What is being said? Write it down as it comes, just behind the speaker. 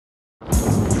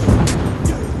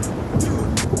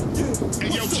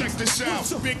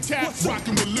house, Big Tap,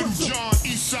 rockin' with Lil Jon,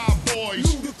 Eastside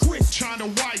Boyz, Kap Chyna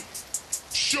Whyte,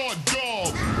 Short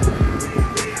Dog.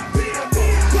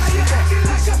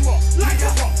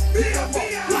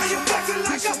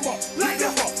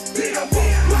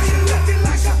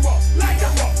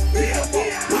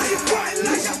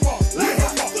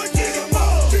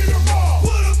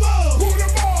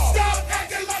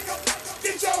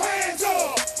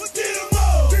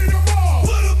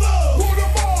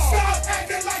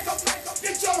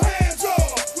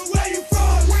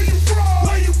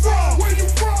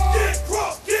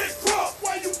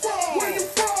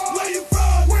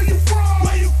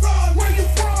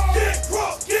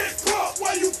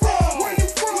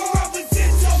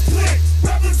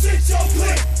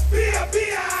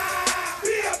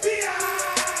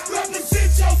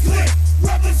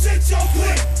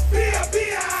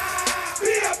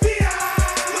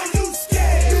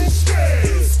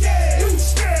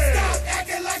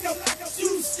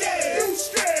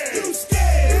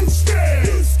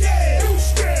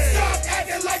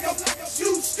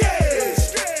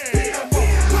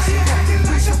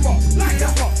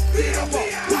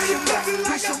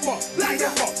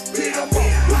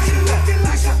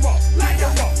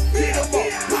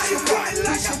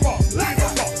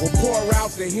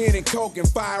 The hen and coke and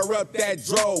fire up that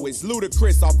dro. It's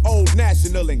Ludacris off Old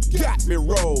National and got me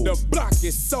rolled. The block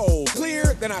is so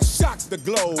clear, then I shock the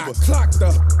globe. I clock the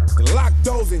lock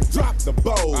those and drop the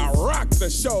bows. I rock the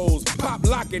shows, pop,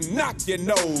 lock, and knock your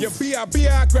nose. Your Bia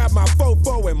Bia, I grab my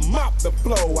fofo and mop the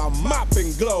flow. I mop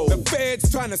and glow. The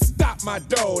feds trying to stop my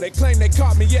dough. They claim they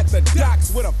caught me at the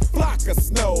docks with a flock of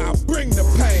snow. I bring the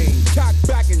pain, cock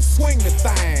back and swing the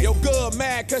thing. Yo, good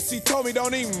mad cause she told me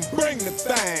don't even bring the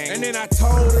thing. And then I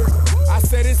told her, I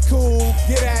said it's cool,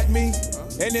 get at me.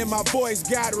 And then my voice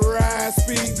got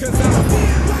raspy, cause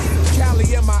I'm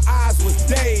Cali and my eyes was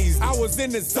dazed. I was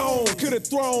in the zone, could've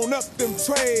thrown up them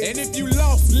trays. And if you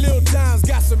lost, Lil Jon's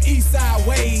got some Eastside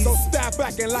ways. So stop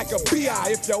acting like a B.I.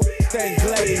 if your ain't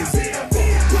glazed. Why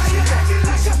you acting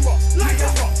like a fuck, like a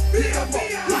fuck, Bia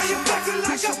Bia? Why you acting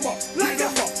like a fuck, like a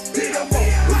fuck, Bia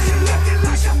Bia? Why you acting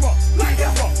like a fuck, like a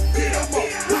fuck, Bia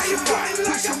Bia? Why you acting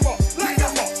like a fuck, like a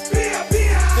fuck, Bia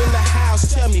Bia? In the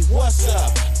house, tell me what's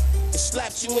up. It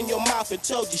slapped you in your mouth and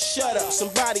told you shut up.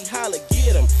 Somebody holler,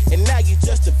 get him, and now you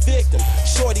just a victim.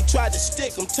 Shorty tried to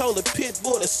stick him, told the pit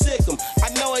bull to sick him. I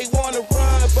know he wanna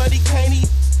run, but he can't eat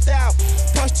out.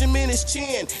 Punched him in his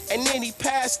chin, and then he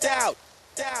passed out.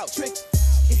 Trick,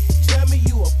 if you tell me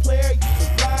you a player, you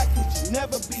can ride, could you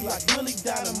never be like Willie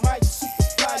Dynamite, super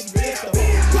fly, you get the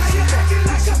why you acting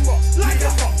like a fuck, like a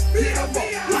fuck, Bia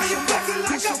Bia? Why you acting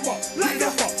like a fuck, like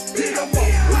a fuck, Bia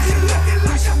Bia? Why you acting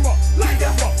like a fuck, like a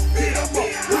fuck, Bia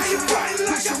Bia? Why you acting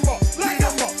like a fuck, like a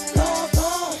fuck?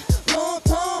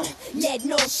 Long, let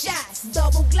no shots,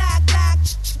 double glock,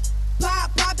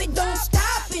 pop it, don't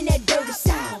stop in that dirty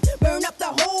sound. Burn up the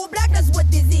whole block, that's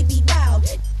what this it be about.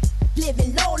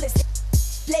 Living lawless,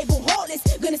 label heartless,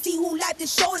 gonna see who life the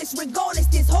shortest. Regardless,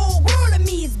 this whole world of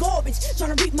me is garbage.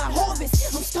 Trying to reap my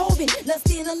harvest, I'm starving,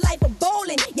 lusting a life of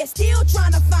bowling. Yeah, still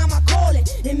trying to find my calling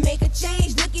and make a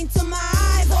change. Look into my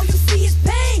eyes, all you see is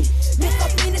pain. Look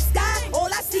up in the sky,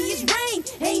 all I see is rain.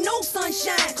 Ain't no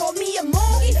sunshine, call me a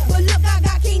monkey, but look, I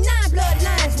got K9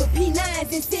 bloodlines with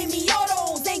P9s and send me